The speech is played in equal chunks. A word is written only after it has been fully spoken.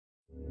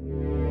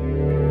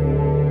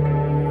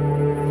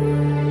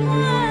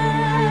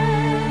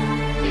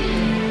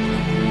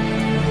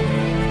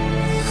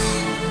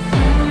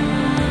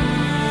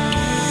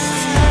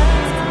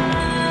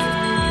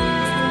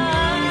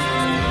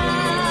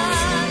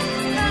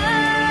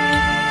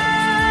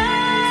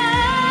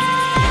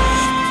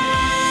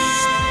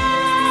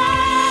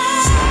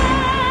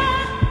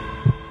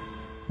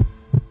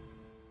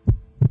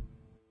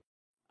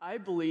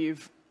I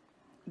believe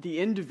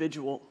the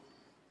individual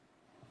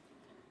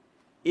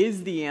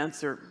is the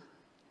answer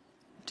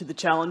to the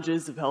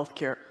challenges of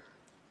healthcare.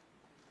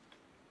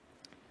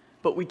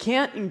 But we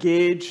can't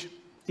engage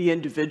the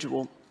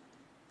individual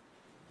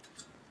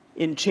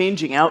in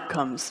changing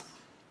outcomes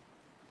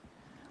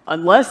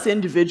unless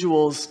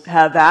individuals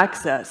have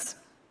access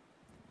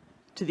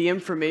to the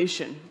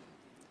information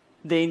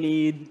they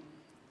need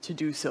to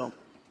do so.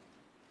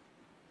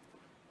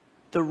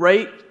 The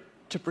right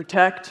to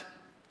protect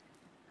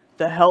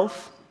the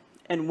health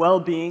and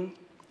well-being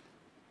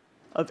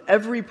of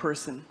every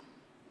person,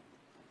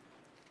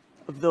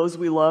 of those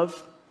we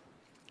love,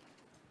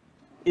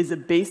 is a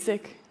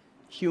basic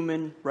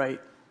human right.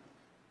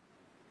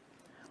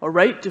 A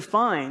right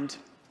defined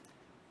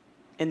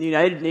in the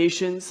United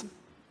Nations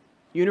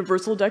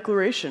Universal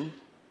Declaration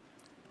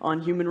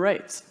on Human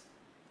Rights.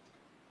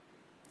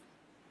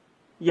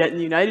 Yet in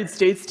the United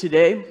States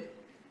today,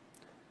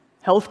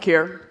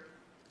 healthcare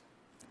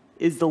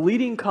is the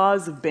leading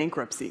cause of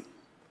bankruptcy,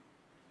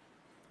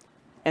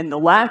 and the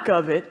lack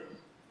of it,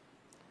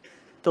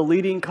 the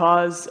leading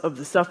cause of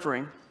the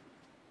suffering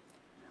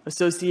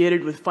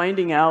associated with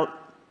finding out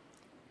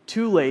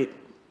too late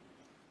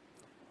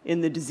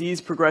in the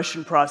disease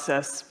progression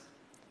process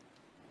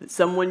that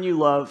someone you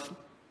love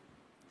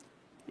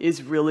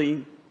is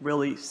really,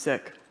 really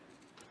sick.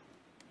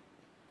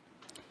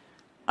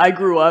 I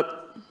grew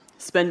up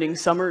spending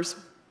summers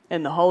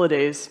and the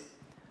holidays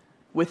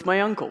with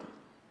my uncle.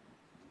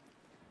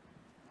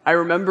 I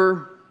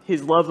remember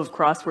his love of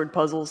crossword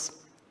puzzles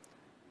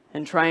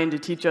and trying to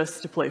teach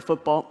us to play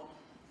football.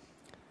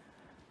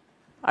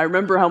 I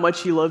remember how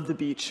much he loved the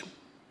beach.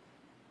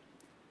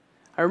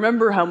 I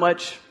remember how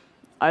much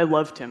I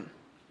loved him.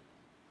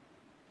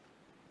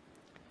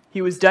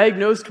 He was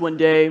diagnosed one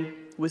day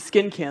with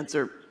skin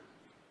cancer,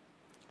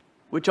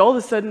 which all of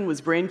a sudden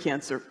was brain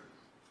cancer,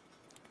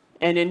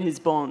 and in his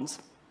bones.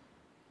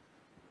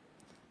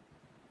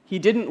 He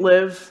didn't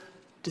live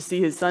to see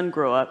his son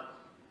grow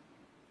up,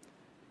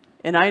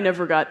 and I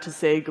never got to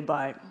say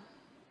goodbye.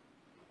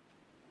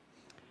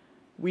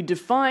 We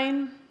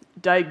define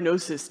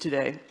diagnosis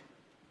today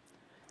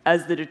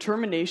as the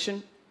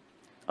determination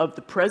of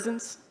the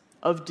presence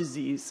of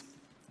disease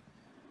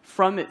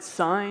from its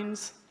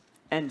signs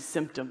and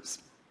symptoms.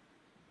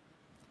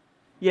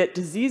 Yet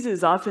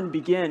diseases often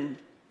begin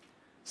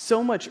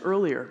so much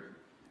earlier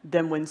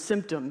than when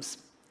symptoms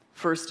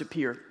first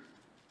appear.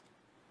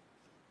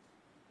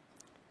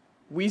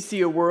 We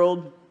see a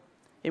world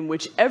in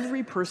which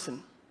every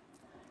person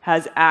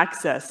has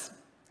access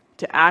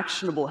to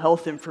actionable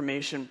health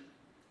information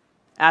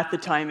at the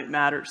time it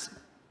matters.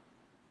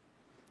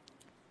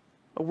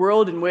 A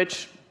world in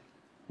which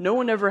no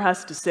one ever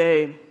has to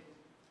say,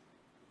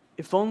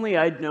 "If only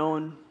I'd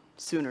known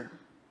sooner."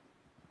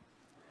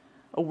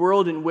 A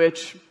world in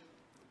which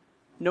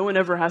no one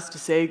ever has to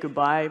say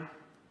goodbye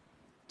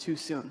too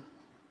soon.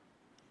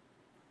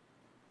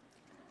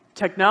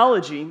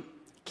 Technology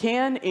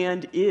can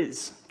and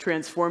is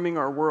transforming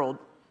our world,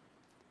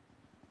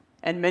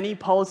 and many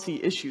policy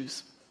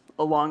issues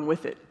along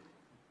with it.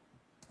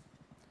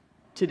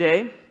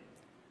 Today,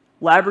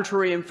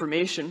 laboratory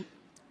information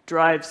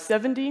drives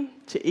 70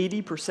 to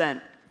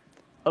 80%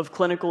 of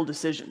clinical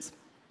decisions.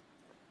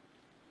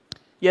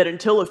 Yet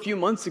until a few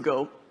months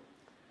ago,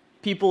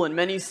 people in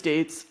many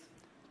states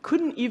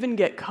couldn't even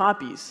get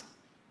copies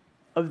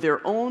of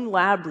their own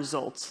lab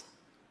results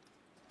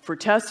for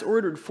tests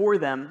ordered for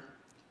them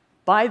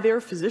by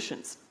their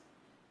physicians,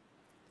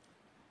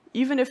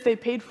 even if they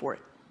paid for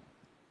it.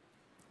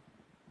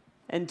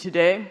 And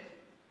today,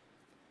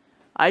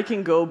 I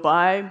can go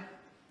buy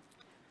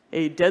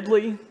a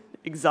deadly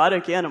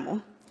exotic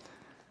animal,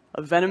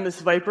 a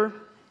venomous viper,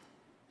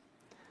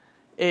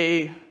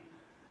 a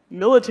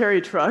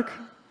military truck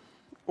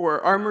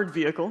or armored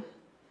vehicle.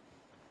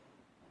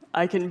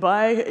 I can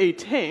buy a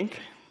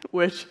tank,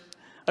 which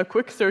a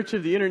quick search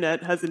of the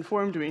internet has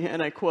informed me,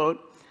 and I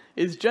quote,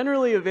 is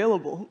generally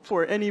available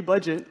for any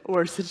budget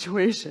or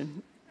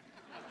situation.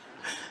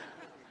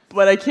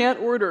 But I can't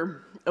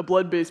order a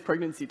blood-based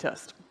pregnancy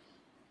test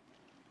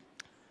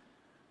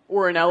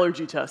or an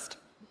allergy test,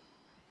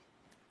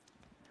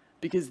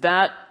 because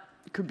that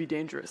could be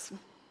dangerous.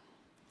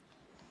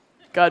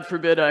 God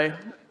forbid I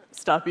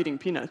stop eating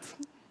peanuts.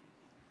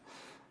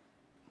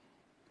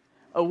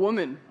 A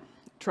woman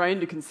trying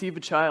to conceive a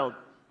child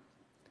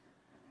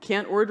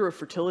can't order a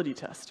fertility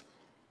test.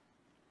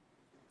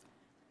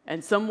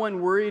 And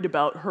someone worried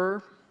about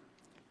her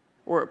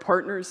or a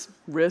partner's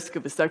risk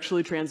of a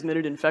sexually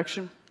transmitted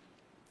infection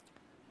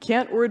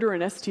can't order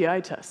an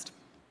STI test.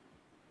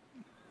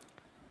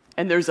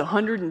 And there's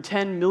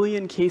 110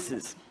 million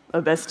cases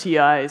of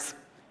STIs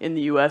in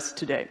the US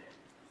today,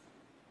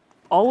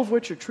 all of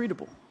which are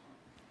treatable.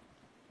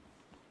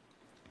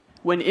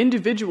 When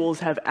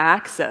individuals have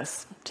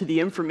access to the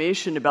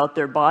information about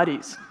their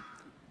bodies,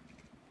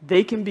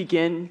 they can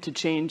begin to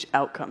change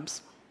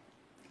outcomes.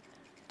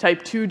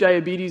 Type 2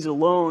 diabetes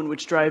alone,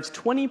 which drives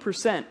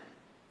 20%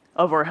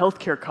 of our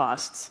healthcare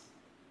costs,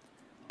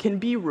 can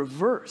be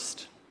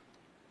reversed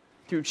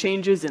through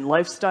changes in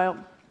lifestyle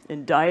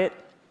and diet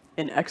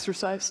and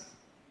exercise.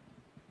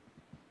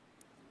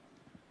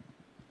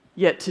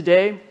 Yet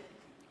today,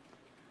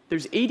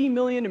 there's 80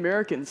 million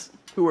Americans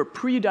who are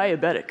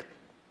pre-diabetic,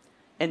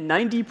 and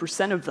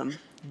 90% of them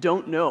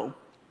don't know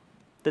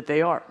that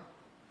they are.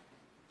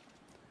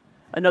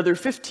 Another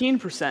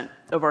 15%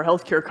 of our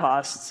healthcare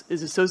costs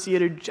is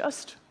associated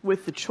just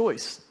with the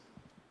choice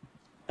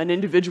an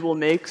individual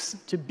makes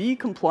to be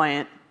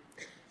compliant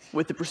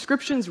with the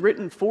prescriptions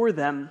written for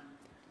them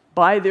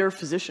by their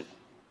physician.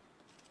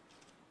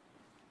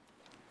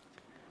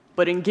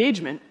 But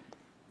engagement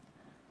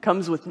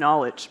comes with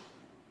knowledge,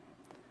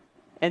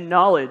 and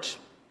knowledge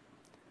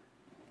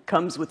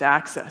comes with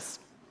access.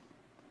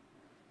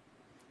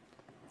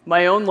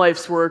 My own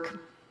life's work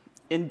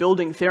in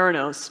building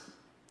Theranos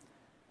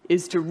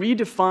is to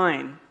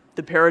redefine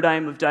the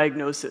paradigm of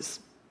diagnosis,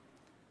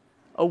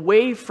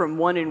 away from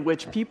one in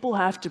which people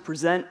have to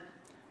present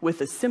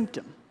with a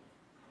symptom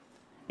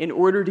in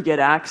order to get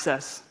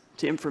access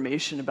to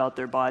information about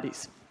their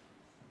bodies,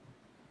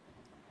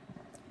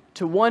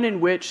 to one in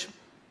which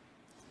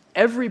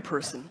every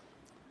person,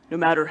 no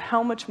matter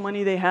how much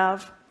money they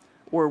have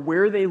or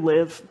where they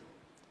live,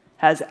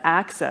 has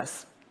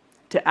access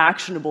to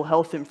actionable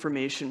health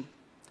information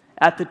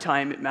at the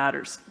time it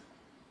matters.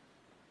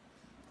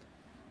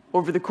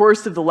 Over the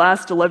course of the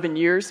last 11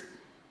 years,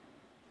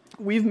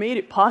 we've made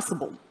it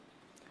possible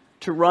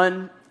to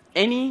run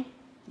any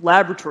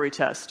laboratory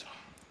test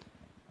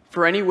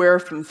for anywhere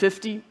from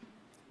 50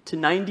 to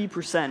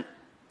 90%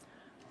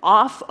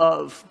 off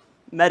of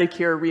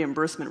Medicare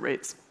reimbursement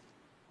rates.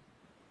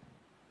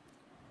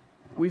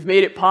 We've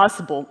made it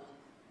possible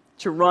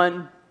to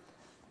run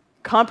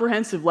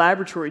comprehensive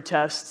laboratory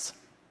tests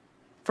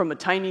from a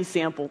tiny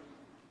sample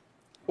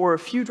or a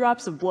few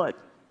drops of blood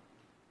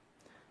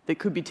that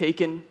could be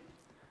taken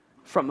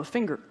from a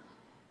finger.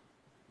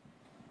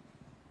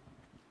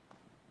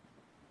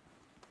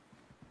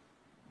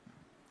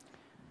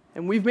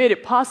 And we've made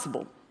it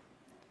possible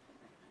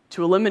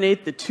to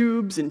eliminate the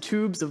tubes and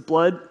tubes of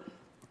blood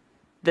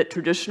that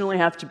traditionally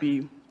have to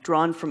be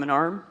drawn from an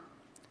arm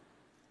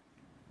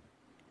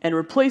and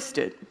replaced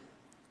it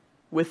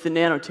with the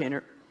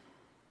nanotainer.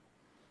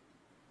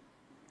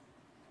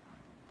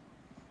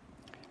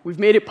 We've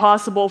made it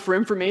possible for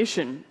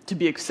information to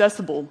be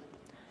accessible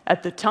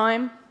at the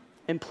time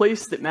and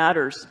place that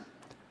matters,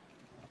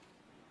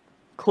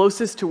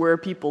 closest to where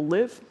people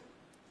live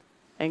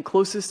and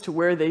closest to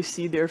where they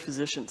see their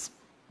physicians.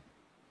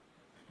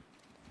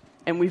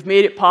 And we've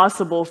made it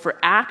possible for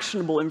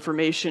actionable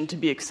information to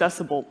be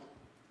accessible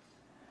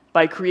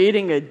by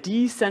creating a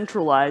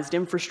decentralized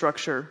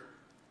infrastructure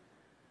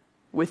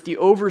with the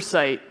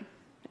oversight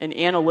and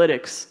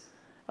analytics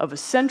of a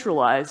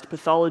centralized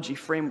pathology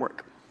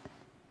framework.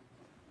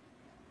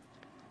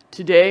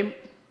 Today,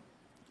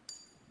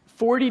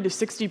 40 to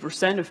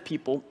 60% of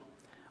people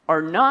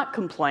are not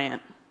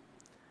compliant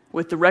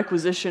with the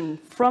requisition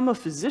from a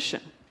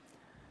physician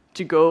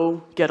to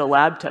go get a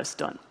lab test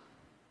done.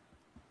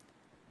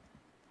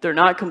 They're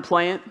not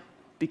compliant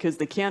because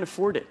they can't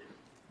afford it.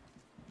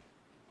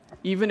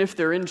 Even if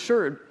they're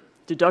insured,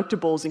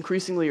 deductibles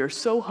increasingly are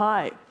so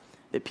high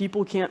that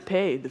people can't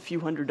pay the few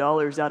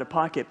 $100s out of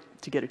pocket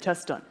to get a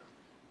test done.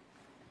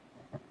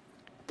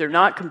 They're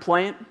not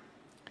compliant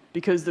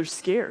because they're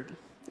scared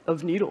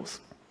of needles.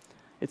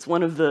 It's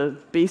one of the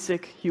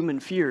basic human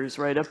fears,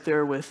 right up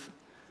there with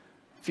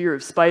fear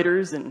of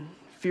spiders and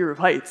fear of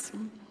heights.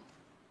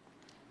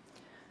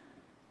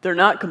 They're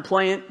not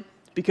compliant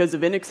because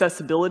of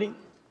inaccessibility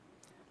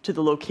to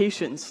the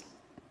locations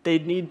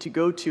they'd need to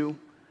go to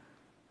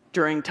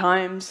during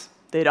times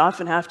they'd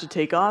often have to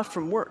take off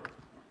from work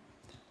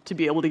to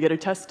be able to get a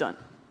test done.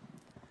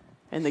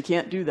 And they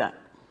can't do that.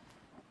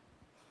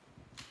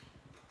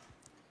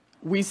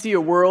 We see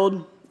a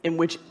world in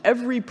which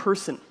every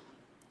person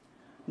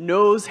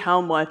knows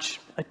how much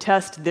a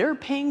test they're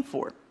paying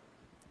for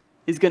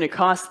is going to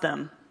cost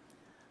them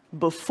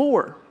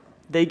before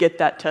they get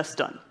that test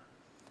done.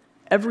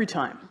 Every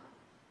time.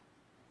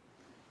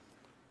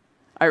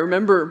 I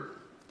remember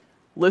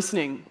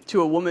listening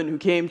to a woman who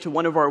came to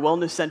one of our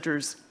wellness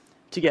centers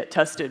to get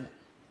tested.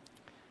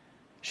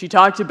 She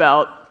talked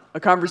about a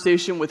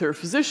conversation with her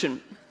physician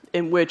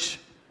in which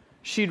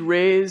she'd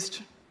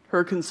raised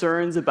her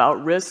concerns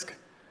about risk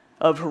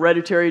of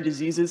hereditary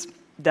diseases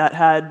that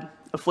had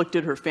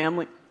afflicted her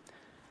family.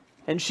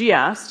 And she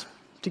asked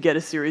to get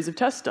a series of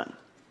tests done.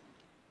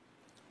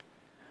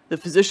 The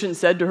physician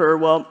said to her,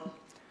 well,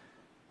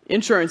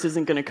 insurance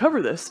isn't going to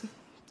cover this.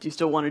 Do you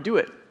still want to do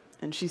it?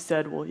 And she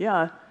said, well,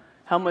 yeah,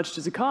 how much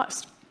does it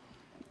cost?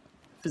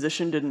 The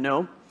physician didn't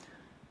know.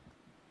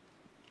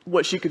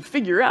 What she could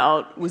figure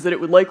out was that it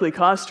would likely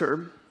cost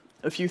her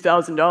a few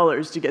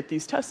 $1,000s to get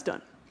these tests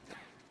done.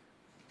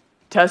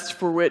 Tests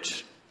for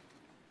which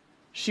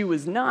she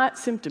was not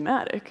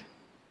symptomatic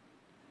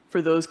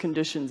for those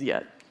conditions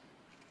yet.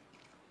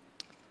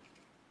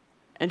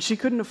 And she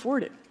couldn't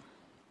afford it.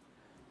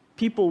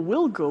 People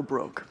will go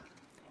broke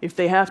if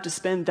they have to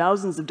spend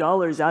thousands of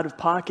dollars out of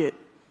pocket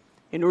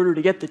in order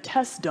to get the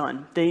tests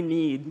done they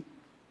need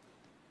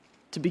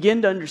to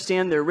begin to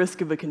understand their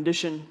risk of a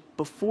condition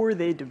before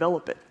they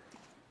develop it.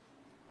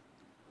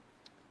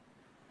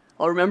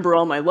 I'll remember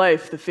all my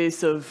life the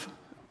face of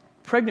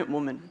a pregnant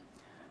woman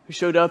who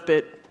showed up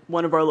at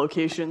one of our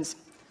locations,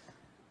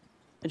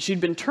 and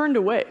she'd been turned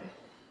away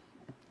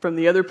from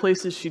the other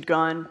places she'd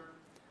gone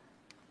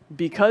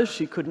because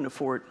she couldn't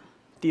afford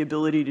the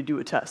ability to do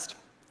a test.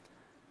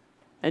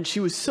 And she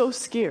was so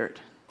scared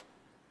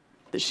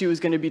that she was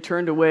going to be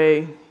turned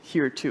away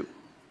here too.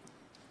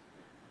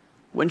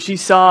 When she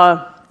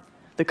saw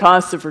the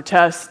cost of her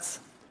tests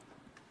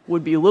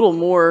would be little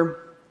more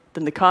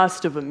than the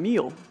cost of a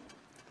meal,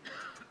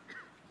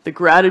 the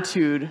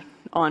gratitude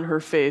on her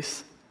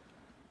face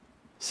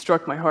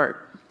struck my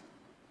heart.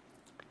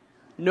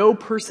 No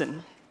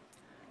person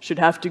should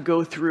have to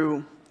go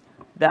through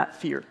that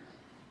fear.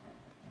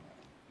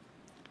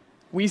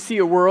 We see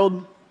a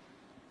world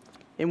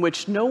in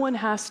which no one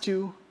has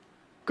to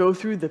go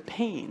through the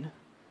pain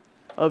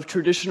of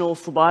traditional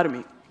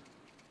phlebotomy.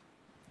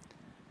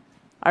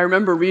 I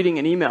remember reading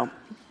an email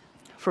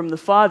from the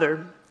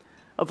father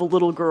of a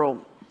little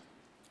girl.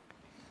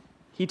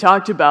 He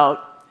talked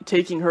about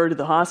taking her to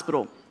the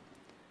hospital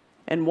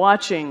and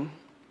watching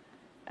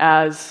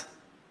as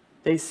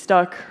they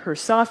stuck her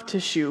soft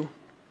tissue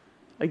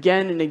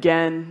again and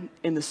again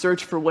in the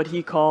search for what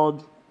he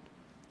called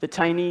the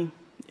tiny,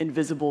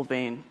 invisible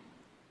vein.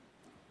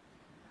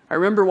 I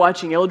remember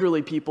watching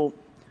elderly people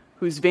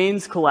whose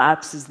veins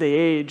collapse as they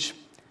age,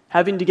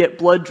 having to get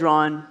blood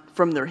drawn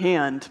from their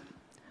hand,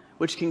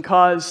 which can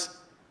cause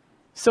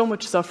so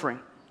much suffering.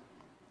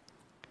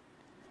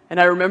 And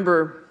I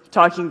remember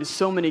talking to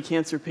so many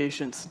cancer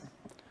patients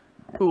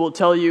who will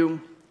tell you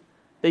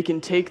they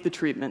can take the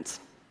treatments,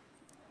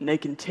 and they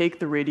can take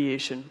the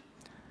radiation,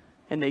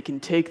 and they can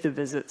take the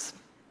visits,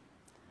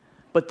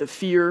 but the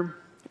fear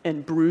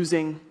and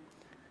bruising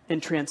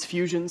and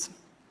transfusions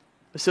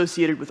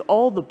associated with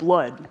all the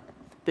blood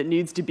that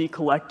needs to be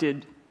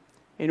collected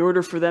in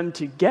order for them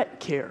to get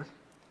care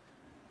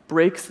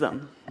breaks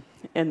them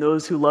and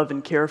those who love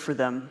and care for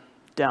them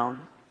down.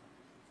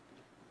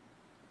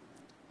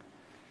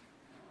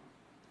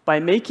 By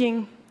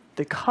making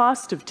the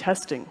cost of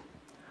testing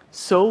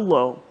so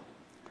low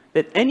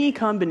that any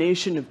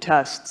combination of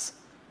tests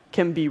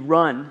can be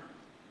run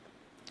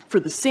for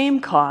the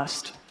same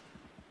cost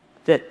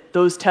that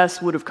those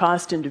tests would have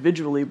cost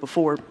individually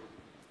before,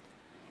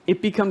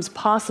 it becomes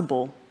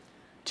possible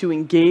to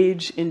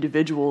engage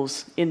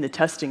individuals in the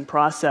testing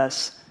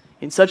process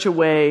in such a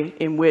way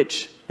in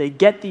which they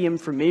get the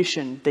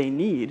information they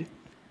need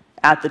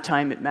at the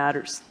time it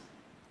matters.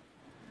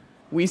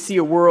 We see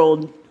a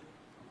world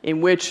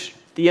in which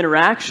the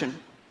interaction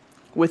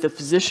with a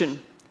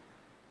physician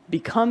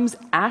becomes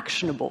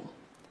actionable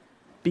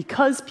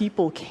because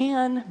people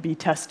can be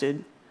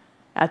tested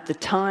at the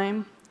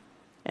time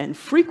and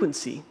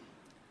frequency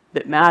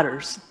that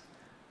matters,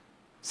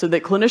 so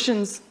that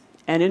clinicians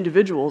and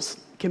individuals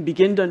can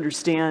begin to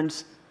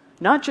understand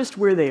not just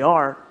where they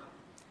are,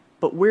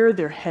 but where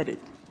they're headed.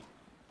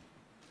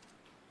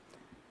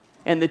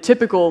 And the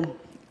typical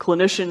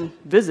clinician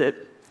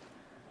visit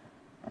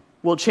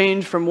will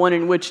change from one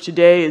in which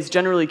today is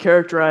generally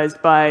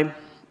characterized by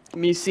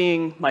me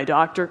seeing my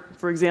doctor,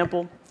 for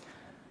example.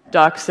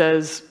 Doc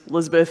says,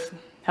 "Elizabeth,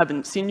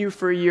 haven't seen you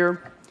for a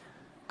year.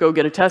 Go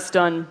get a test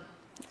done."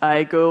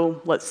 I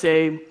go, let's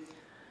say,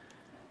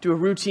 do a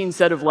routine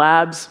set of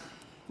labs.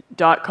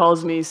 Doc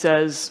calls me,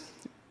 says,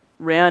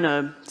 "Ran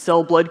a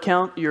cell blood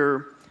count.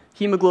 Your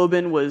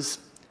hemoglobin was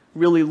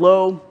really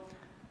low.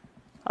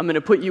 I'm going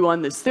to put you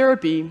on this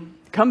therapy.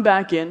 Come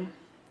back in,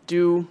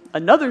 do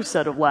another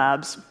set of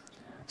labs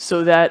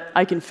so that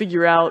I can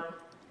figure out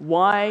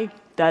why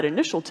that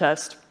initial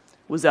test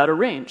was out of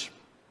range.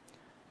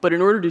 But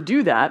in order to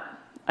do that,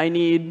 I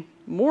need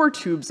more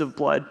tubes of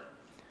blood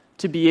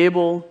to be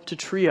able to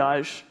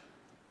triage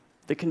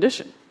the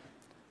condition."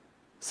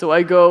 So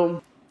I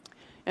go,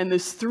 and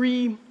this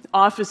 3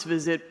 office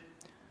visit,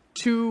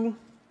 2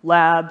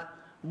 lab,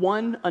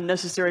 1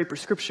 unnecessary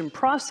prescription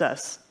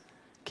process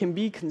can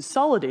be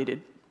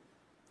consolidated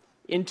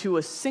into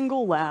a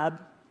single lab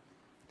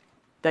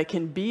that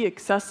can be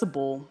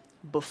accessible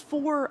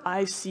before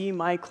I see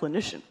my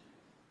clinician,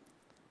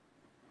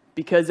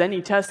 because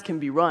any test can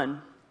be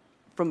run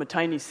from a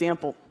tiny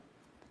sample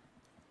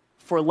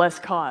for less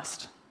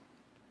cost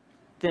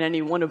than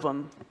any one of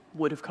them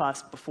would have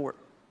cost before.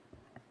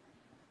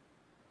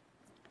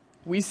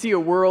 We see a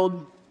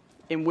world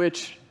in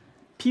which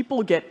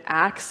people get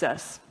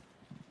access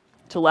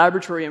to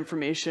laboratory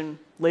information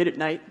late at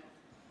night,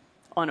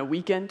 on a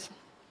weekend,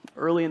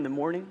 early in the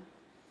morning,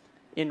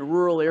 in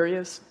rural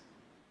areas.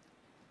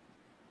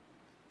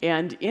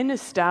 And in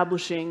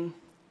establishing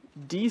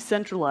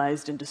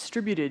decentralized and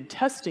distributed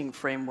testing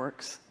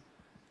frameworks,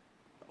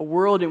 a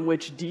world in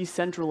which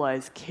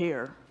decentralized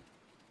care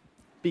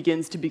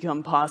begins to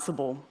become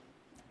possible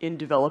in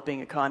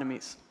developing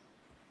economies.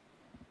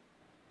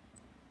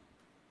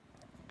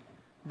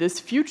 This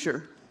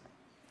future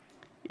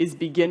is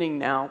beginning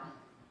now,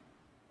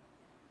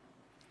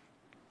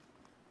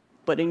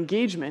 but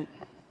engagement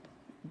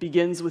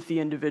begins with the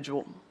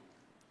individual.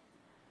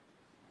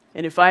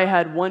 And if I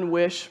had one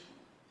wish,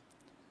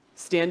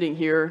 standing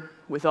here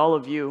with all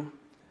of you,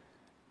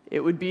 it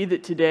would be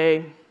that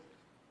today,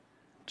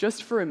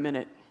 just for a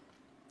minute,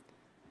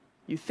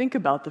 you think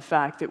about the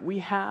fact that we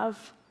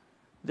have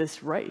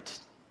this right,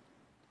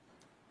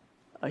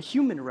 a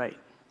human right,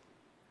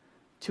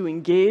 to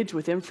engage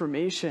with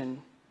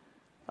information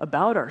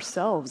about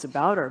ourselves,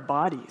 about our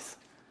bodies,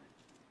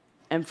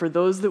 and for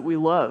those that we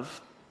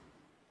love,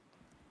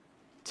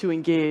 to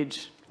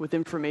engage with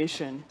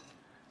information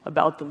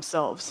about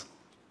themselves.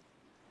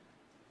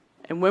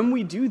 And when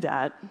we do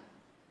that,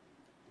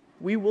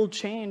 we will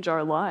change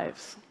our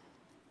lives.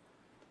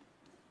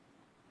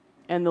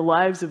 And the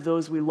lives of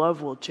those we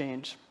love will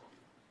change.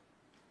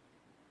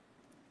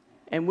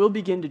 And we'll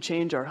begin to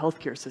change our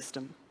healthcare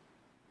system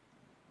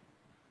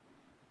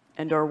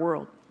and our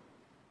world.